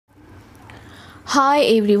Hi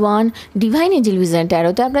everyone, divine Angel vision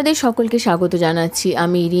ট্যারোতে আপনাদের সকলকে স্বাগত জানাচ্ছি।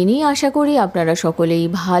 আমি রিনি। আশা করি আপনারা সকলেই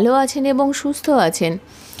ভালো আছেন এবং সুস্থ আছেন।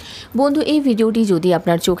 বন্ধু, এই ভিডিওটি যদি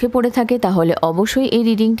আপনার চোখে পড়ে থাকে তাহলে অবশ্যই এই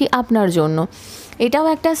রিডিংটি আপনার জন্য। এটাও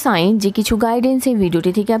একটা সাইন যে কিছু গাইডেন্স এই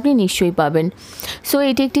ভিডিওটি থেকে আপনি নিশ্চয়ই পাবেন। সো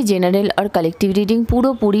এটি একটি জেনারেল আর কালেকটিভ রিডিং,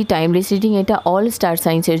 পুরোপুরি টাইমলেস রিডিং। এটা অল স্টার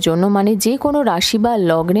সাইন্সের জন্য, মানে যে কোনো রাশি বা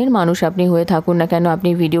লগ্নের মানুষ আপনি হয়ে থাকুন না কেন আপনি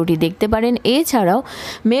ভিডিওটি দেখতে পারেন। এছাড়াও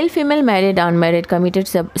mail, female, married, unmarried, committed,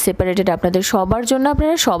 separated, আপনাদের সবার জন্য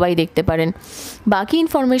আপনারা সবাই দেখতে পারেন। বাকি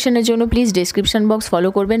ইনফরমেশনের জন্য প্লিজ ডেসক্রিপশন বক্স ফলো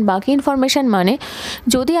করবেন। বাকি ইনফরমেশান মানে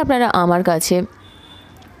যদি আপনারা আমার কাছে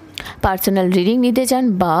পার্সোনাল রিডিং নিতে চান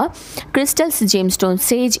বা ক্রিস্টালস, জেমস্টোন,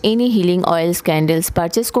 সেজ, any healing oils, candles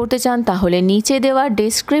purchase করতে চান তাহলে নিচে দেওয়া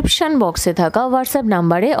ডেসক্রিপশন বক্সে থাকা হোয়াটসঅ্যাপ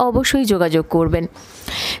নাম্বারে অবশ্যই যোগাযোগ করবেন।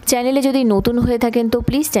 চ্যানেলে যদি নতুন হয়ে থাকেন তো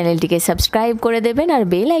প্লিজ চ্যানেলটিকে সাবস্ক্রাইব করে দেবেন আর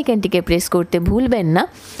বেল আইকনটিকে প্রেস করতে ভুলবেন না,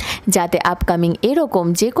 যাতে আপকামিং এরকম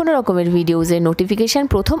যে কোনো রকমের ভিডিওজের নোটিফিকেশান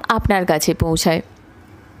প্রথম আপনার কাছে পৌঁছায়।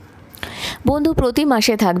 বন্ধু, প্রতি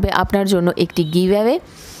মাসে থাকবে আপনার জন্য একটি গিভঅ্যাওয়ে।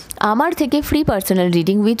 আমার থেকে free personal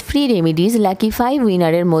reading with free remedies lucky 5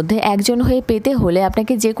 উইনারের মধ্যে একজন হয়ে পেতে হলে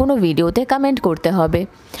আপনাকে যে কোনো ভিডিওতে কমেন্ট করতে হবে।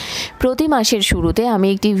 প্রতি মাসের শুরুতে আমি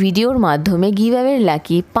একটি ভিডিওর মাধ্যমে গিভঅ্যাওয়ের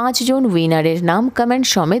লাকি 5 জন উইনারের নাম কমেন্ট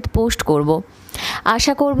সমেত পোস্ট করব।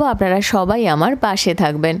 আশা করব আপনারা সবাই আমার পাশে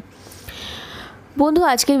থাকবেন। বন্ধু,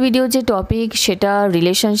 আজকের ভিডিওর যে টপিক সেটা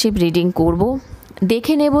রিলেশনশিপ রিডিং করব।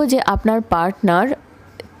 দেখে নেব যে আপনার পার্টনার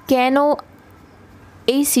কেন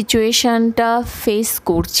এই সিচুয়েশানটা ফেস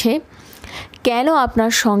করছে, কেন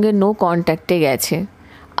আপনার সঙ্গে নো কন্ট্যাক্টে গেছে,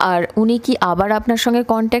 আর উনি কি আবার আপনার সঙ্গে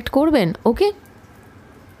কন্ট্যাক্ট করবেন। ওকে,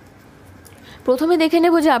 প্রথমে দেখে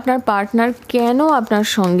নেব যে আপনার পার্টনার কেন আপনার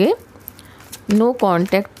সঙ্গে নো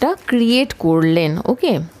কন্ট্যাক্টটা ক্রিয়েট করলেন।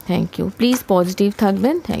 ওকে, থ্যাংক ইউ। প্লিজ পজিটিভ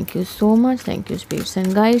থাকবেন। Thank you so much. Thank you spirits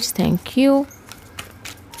and guides. Thank you.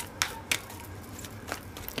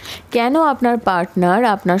 কেন আপনার পার্টনার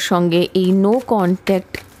আপনার সঙ্গে এই নো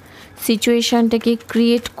কন্ট্যাক্ট সিচুয়েশানটাকে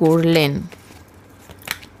ক্রিয়েট করলেন।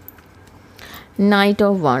 Night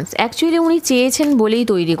of wands. অ্যাকচুয়ালি উনি চেয়েছেন বলেই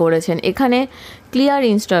তৈরি করেছেন। এখানে clear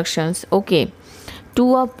instructions. Okay, 2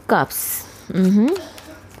 of cups,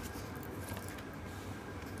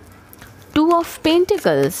 2 of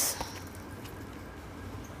pentacles,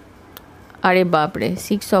 আরে বাপরে,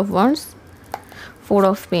 6 অফ ওয়ান্স, 4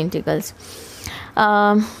 অফ পেন্টিকলস।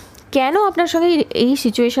 কেন আপনার সঙ্গে এই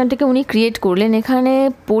সিচুয়েশানটাকে উনি ক্রিয়েট করলেন, এখানে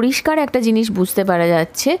পরিষ্কার একটা জিনিস বুঝতে পারা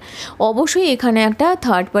যাচ্ছে। অবশ্যই এখানে একটা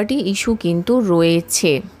থার্ড পার্টি ইস্যু কিন্তু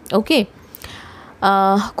রয়েছে। ওকে,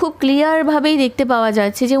 খুব ক্লিয়ারভাবেই দেখতে পাওয়া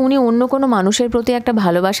যাচ্ছে যে উনি অন্য কোনো মানুষের প্রতি একটা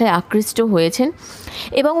ভালোবাসায় আকৃষ্ট হয়েছেন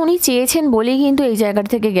এবং উনি চেয়েছেন বলেই কিন্তু এই জায়গা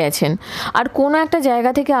থেকে গেছেন। আর কোনো একটা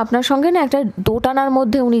জায়গা থেকে আপনার সঙ্গে না একটা দোটানার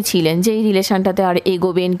মধ্যে উনি ছিলেন যে এই রিলেশানটাতে আর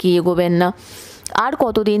এগোবেন কি এগোবেন না, আর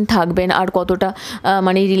কতদিন থাকবেন, আর কতটা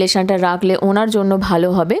মানে এই রিলেশানটা রাখলে ওনার জন্য ভালো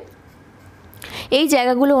হবে। এই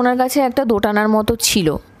জায়গাগুলো ওনার কাছে একটা দোটানার মতো ছিল।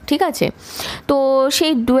 ঠিক আছে, তো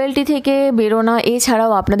সেই ডুয়েলটি থেকে বেরোনা,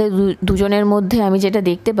 এছাড়াও আপনাদের দুজনের মধ্যে আমি যেটা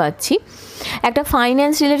দেখতে পাচ্ছি একটা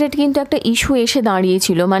ফাইন্যান্স রিলেটেড কিন্তু একটা ইস্যু এসে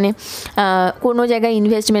দাঁড়িয়েছিল। মানে কোনো জায়গায়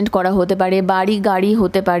ইনভেস্টমেন্ট করা হতে পারে, বাড়ি গাড়ি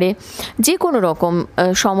হতে পারে, যে কোনো রকম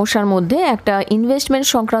সমস্যার মধ্যে একটা ইনভেস্টমেন্ট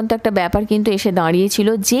সংক্রান্ত একটা ব্যাপার কিন্তু এসে দাঁড়িয়েছিল,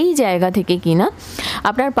 যেই জায়গা থেকে কিনা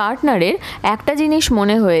আপনার পার্টনারের একটা জিনিস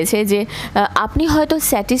মনে হয়েছে যে আপনি হয়তো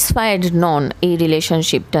স্যাটিসফাইড নন এই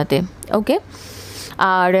রিলেশনশিপটাতে। ওকে,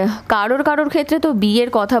 আর কারোর ক্ষেত্রে তো বিয়ের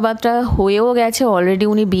কথাবার্তা হয়েও গেছে অলরেডি,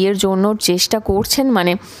 উনি বিয়ের জন্য চেষ্টা করছেন,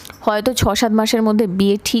 মানে হয়তো 6-7 মাসের মধ্যে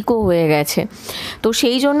বিয়ে ঠিকও হয়ে গেছে। তো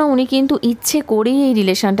সেই জন্য উনি কিন্তু ইচ্ছে করেই এই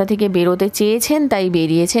রিলেশনটা থেকে বেরোতে চেয়েছেন, তাই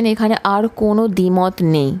বেরিয়েছেন। এখানে আর কোনো দ্বিমত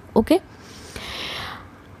নেই। ওকে,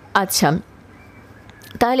 আচ্ছা,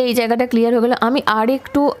 তাহলে এই জায়গাটা ক্লিয়ার হয়ে গেল। আমি আর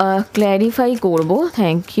একটু ক্ল্যারিফাই করব।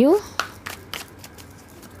 Thank you.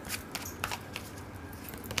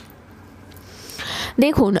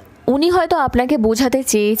 দেখুন, উনি হয়তো আপনাকে বোঝাতে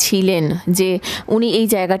চেয়েছিলেন যে উনি এই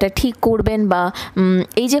জায়গাটা ঠিক করবেন বা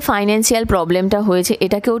এই যে ফাইন্যান্সিয়াল প্রবলেমটা হয়েছে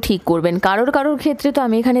এটাকেও ঠিক করবেন। কারোর ক্ষেত্রে তো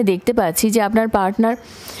আমি এখানে দেখতে পাচ্ছি যে আপনার পার্টনার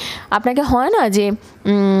আপনাকে হয় না যে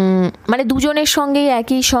মানে দুজনের সঙ্গেই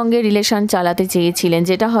একই সঙ্গে রিলেশন চালাতে চেয়েছিলেন,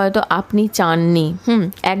 যেটা হয়তো আপনি চাননি।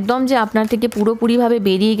 একদম যে আপনার থেকে পুরোপুরিভাবে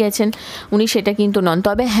বেরিয়ে গেছেন উনি, সেটা কিন্তু নন।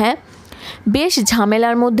 তবে হ্যাঁ, বেশ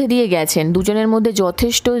ঝামেলার মধ্যে দিয়ে গেছেন। দুজনের মধ্যে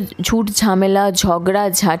যথেষ্ট ঝুট ঝামেলা, ঝগড়া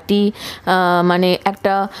ঝাঁটি, মানে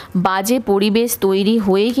একটা বাজে পরিবেশ তৈরি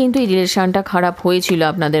হয়েই কিন্তু এই রিলেশনটা খারাপ হয়েছিল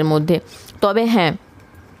আপনাদের মধ্যে। তবে হ্যাঁ,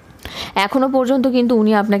 এখনও পর্যন্ত কিন্তু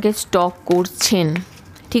উনি আপনাকে স্টক করছেন,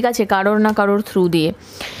 ঠিক আছে, কারোর না কারোর থ্রু দিয়ে।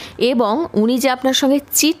 এবং উনি যে আপনার সঙ্গে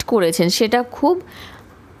চিট করেছেন সেটা খুব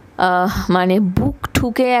মানে বুক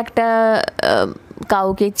ঠুকে একটা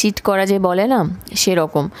কাউকে চিট করা যে বলে না,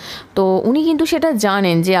 সেরকম। তো উনি কিন্তু সেটা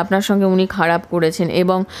জানেন যে আপনার সঙ্গে উনি খারাপ করেছেন,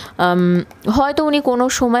 এবং হয়তো উনি কোনো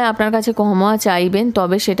সময় আপনার কাছে ক্ষমা চাইবেন,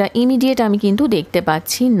 তবে সেটা ইমিডিয়েট আমি কিন্তু দেখতে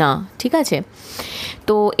পাচ্ছি না, ঠিক আছে?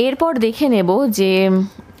 তো এরপর দেখে নেব যে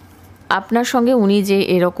আপনার সঙ্গে উনি যে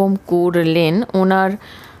এরকম করলেন,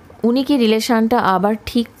 উনি কি রিলেশনটা আবার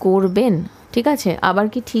ঠিক করবেন, ঠিক আছে? আবার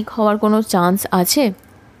কি ঠিক হওয়ার কোনো চান্স আছে?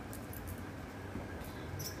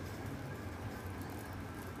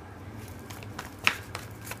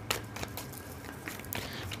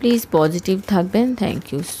 প্লিজ পজিটিভ থাকবেন। Thank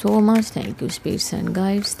you so much, thank you spirits and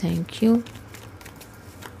guides, thank you.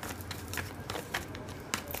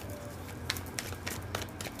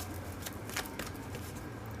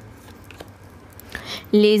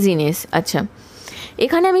 Laziness, আচ্ছা,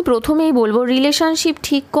 এখানে আমি প্রথমেই বলবো রিলেশনশিপ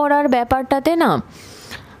ঠিক করার ব্যাপারটাতে না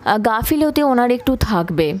গাফিলতি ওনার একটু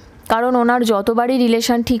থাকবে, কারণ ওনার যতবারই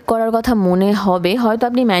রিলেশন ঠিক করার কথা মনে হবে, হয়তো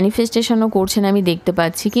আপনি ম্যানিফেস্টেশনও করছেন আমি দেখতে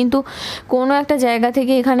পাচ্ছি, কিন্তু কোনো একটা জায়গা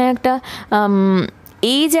থেকে এখানে একটা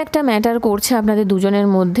এইজ একটা ম্যাটার করছে আপনাদের দুজনের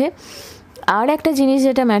মধ্যে। আর একটা জিনিস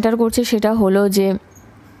যেটা ম্যাটার করছে সেটা হলো যে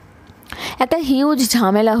একটা হিউজ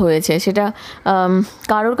ঝামেলা হয়েছে, সেটা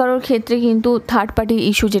কারোর ক্ষেত্রে কিন্তু থার্ড পার্টি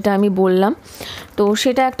ইস্যু যেটা আমি বললাম, তো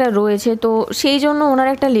সেটা একটা রয়েছে। তো সেই জন্য ওনার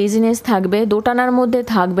একটা লেজিনেস থাকবে, দোটানার মধ্যে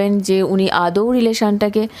থাকবেন যে উনি আদৌ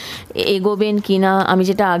রিলেশনটাকে এগোবেন কিনা। আমি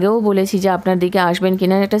যেটা আগেও বলেছি যে আপনার দিকে আসবেন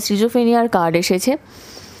কিনা, একটা সিজোফেনিয়ার কার্ড এসেছে।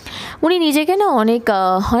 উনি নিজেকে না অনেক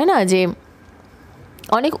হয় না যে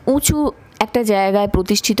অনেক উঁচু একটা জায়গায়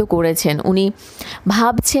প্রতিষ্ঠিত করেছেন। উনি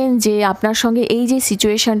ভাবছেন যে আপনার সঙ্গে এই যে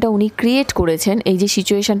সিচুয়েশানটা উনি ক্রিয়েট করেছেন, এই যে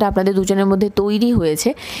সিচুয়েশানটা আপনাদের দুজনের মধ্যে তৈরি হয়েছে,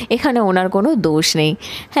 এখানে ওনার কোনো দোষ নেই।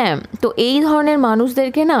 হ্যাঁ, তো এই ধরনের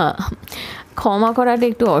মানুষদেরকে না ক্ষমা করাটা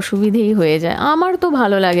একটু অসুবিধেই হয়ে যায়। আমার তো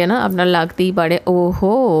ভালো লাগে না, আপনার লাগতেই পারে।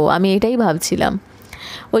 ওহো, আমি এটাই ভাবছিলাম,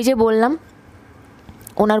 ওই যে বললাম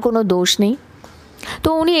ওনার কোনো দোষ নেই। তো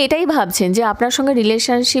উনি এটাই ভাবছেন যে আপনার সঙ্গে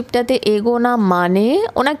রিলেশনশিপটাতে এগোনা মানে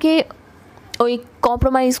ওনাকে ওই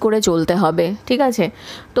কম্প্রোমাইজ করে চলতে হবে, ঠিক আছে?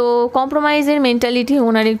 তো কম্প্রোমাইজের মেন্টালিটি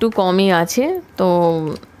ওনার একটু কমই আছে। তো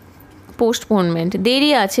পোস্টপোনমেন্ট,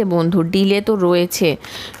 দেরি আছে বন্ধু, ডিলে তো রয়েছে।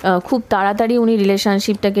 খুব তাড়াতাড়ি উনি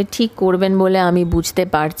রিলেশনশিপটাকে ঠিক করবেন বলে আমি বুঝতে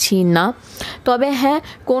পারছি না। তবে হ্যাঁ,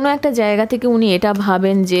 কোনো একটা জায়গা থেকে উনি এটা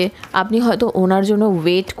ভাবেন যে আপনি হয়তো ওনার জন্য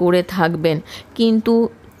ওয়েট করে থাকবেন, কিন্তু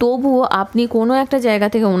তবুও আপনি কোনো একটা জায়গা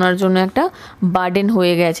থেকে ওনার জন্য একটা বার্ডেন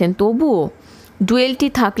হয়ে গেছেন। তবুও ডুয়েলটি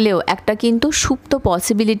থাকলেও একটা কিন্তু সুপ্ত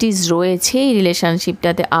পসিবিলিটিস রয়েছে এই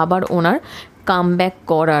রিলেশনশিপটাতে আবার ওনার কামব্যাক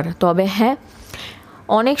করার। তবে হ্যাঁ,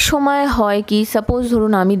 অনেক সময় হয় কি, সাপোজ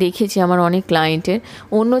ধরুন আমি দেখেছি আমার অনেক ক্লায়েন্টের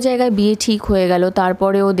অন্য জায়গায় বিয়ে ঠিক হয়ে গেল,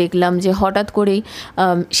 তারপরেও দেখলাম যে হঠাৎ করেই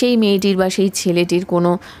সেই মেয়েটির বা সেই ছেলেটির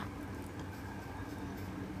কোনো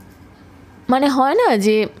মানে হয় না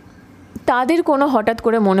যে তাদের কোনো হঠাৎ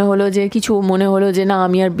করে মনে হলো যে কিছু মনে হলো যে না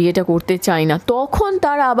আমি আর বিয়েটা করতে চাই না, তখন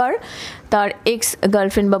তার আবার তার এক্স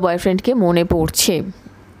গার্লফ্রেন্ড বা বয়ফ্রেন্ডকে মনে পড়ছে।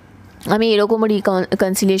 আমি এরকমও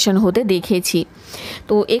রিকনসিলিয়েশন হতে দেখেছি।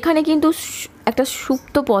 তো এখানে কিন্তু একটা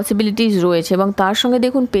সুপ্ত পসিবিলিটিস রয়েছে, এবং তার সঙ্গে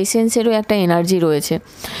দেখুন পেশেন্সেরও একটা এনার্জি রয়েছে।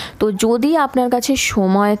 তো যদি আপনার কাছে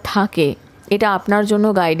সময় থাকে, এটা আপনার জন্য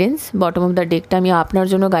গাইডেন্স, বটম অফ দ্য ডেকটা আমি আপনার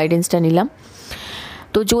জন্য গাইডেন্সটা নিলাম।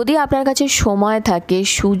 তো যদি আপনার কাছে সময় থাকে,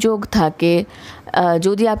 সুযোগ থাকে,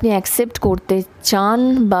 যদি আপনি অ্যাকসেপ্ট করতে চান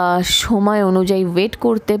বা সময় অনুযায়ী ওয়েট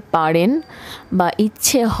করতে পারেন বা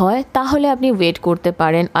ইচ্ছে হয়, তাহলে আপনি ওয়েট করতে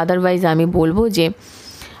পারেন। আদারওয়াইজ আমি বলবো যে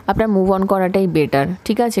আপনার মুভ অন করাটাই বেটার,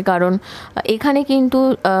 ঠিক আছে? কারণ এখানে কিন্তু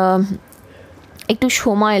একটু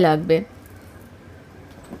সময় লাগবে।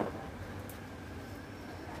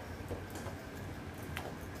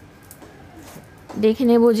 দেখে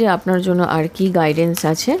নেব যে আপনার জন্য আর কি গাইডেন্স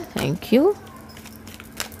আছে। Thank you,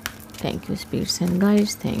 thank you spirits and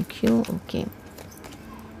guides, thank you. Okay,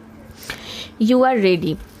 you R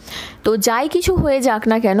ready. তো যাই কিছু হয়ে যাক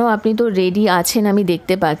না কেন, আপনি তো রেডি আছেন, আমি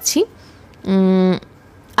দেখতে পাচ্ছি।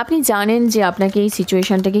 আপনি জানেন যে আপনাকে এই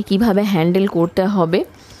সিচুয়েশানটাকে কিভাবে হ্যান্ডেল করতে হবে।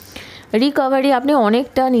 রিকভারি, আপনি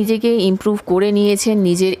অনেকটা নিজেকে ইমপ্রুভ করে নিয়েছেন,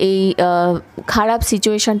 নিজের এই খারাপ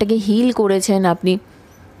সিচুয়েশানটাকে হিল করেছেন, আপনি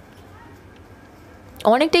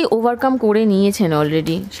অনেকটাই ওভারকাম করে নিয়েছেন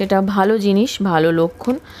অলরেডি, সেটা ভালো জিনিস, ভালো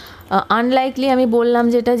লক্ষণ। আনলাইকলি আমি বললাম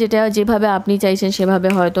যেটা যেভাবে আপনি চাইছেন সেভাবে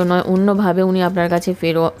হয়তো নয়, অন্যভাবে উনি আপনার কাছে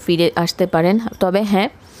ফিরে আসতে পারেন। তবে হ্যাঁ,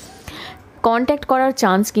 কন্ট্যাক্ট করার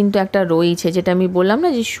চান্স কিন্তু একটা রয়েছে, যেটা আমি বললাম না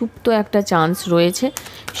যে সুপ্ত একটা চান্স রয়েছে,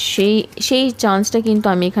 সেই চান্সটা কিন্তু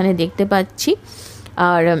আমি এখানে দেখতে পাচ্ছি।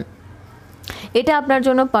 আর এটা আপনার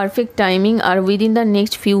জন্য perfect timing. R within the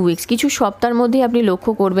next few weeks, কিছু সপ্তাহের মধ্যেই আপনি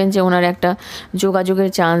লক্ষ্য করবেন যে ওনার একটা যোগাযোগের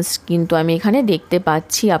চান্স কিন্তু আমি এখানে দেখতে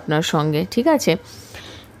পাচ্ছি আপনার সঙ্গে, ঠিক আছে।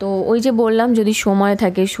 তো ওই যে বললাম, যদি সময়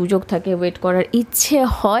থাকে, সুযোগ থাকে, ওয়েট করার ইচ্ছে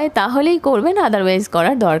হয় তাহলেই করবেন, আদারওয়াইজ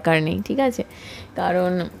করার দরকার নেই, ঠিক আছে।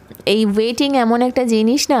 কারণ এই ওয়েটিং এমন একটা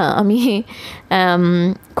জিনিস না, আমি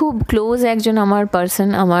খুব ক্লোজ একজন আমার পার্সন,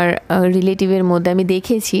 আমার রিলেটিভের মধ্যে আমি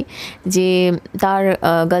দেখেছি যে তার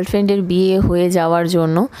গার্লফ্রেন্ডের বিয়ে হয়ে যাওয়ার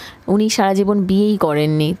জন্য উনি সারা জীবন বিয়েই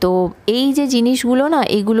করেননি। তো এই যে জিনিসগুলো না,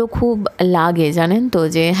 এগুলো খুব লাগে, জানেন তো,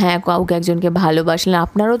 যে হ্যাঁ কাউকে একজনকে ভালোবাসলে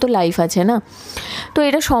আপনারও তো লাইফ আছে না। তো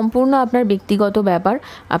এটা সম্পূর্ণ আপনার ব্যক্তিগত ব্যাপার,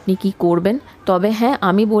 আপনি কি করবেন। তবে হ্যাঁ,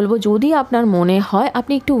 আমি বলবো যদি আপনার মনে হয়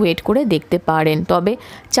আপনি একটু ওয়েট করে দেখতে পারেন, তবে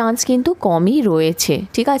চান্স কিন্তু কমই রয়েছে,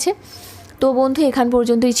 ঠিক আছে। তো বন্ধু, এখান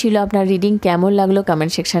পর্যন্তই ছিল আপনার রিডিং। কেমন লাগলো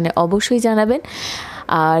কমেন্ট সেকশানে অবশ্যই জানাবেন।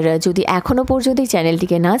 আর যদি এখনও পর্যন্ত এই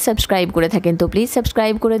চ্যানেলটিকে না সাবস্ক্রাইব করে থাকেন তো প্লিজ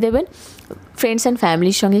সাবস্ক্রাইব করে দেবেন, ফ্রেন্ডস অ্যান্ড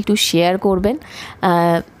ফ্যামিলির সঙ্গে একটু শেয়ার করবেন।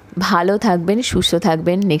 ভালো থাকবেন, সুস্থ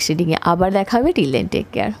থাকবেন। নেক্সট রিডিংয়ে আবার দেখা হবে। Till then take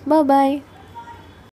care, bye bye.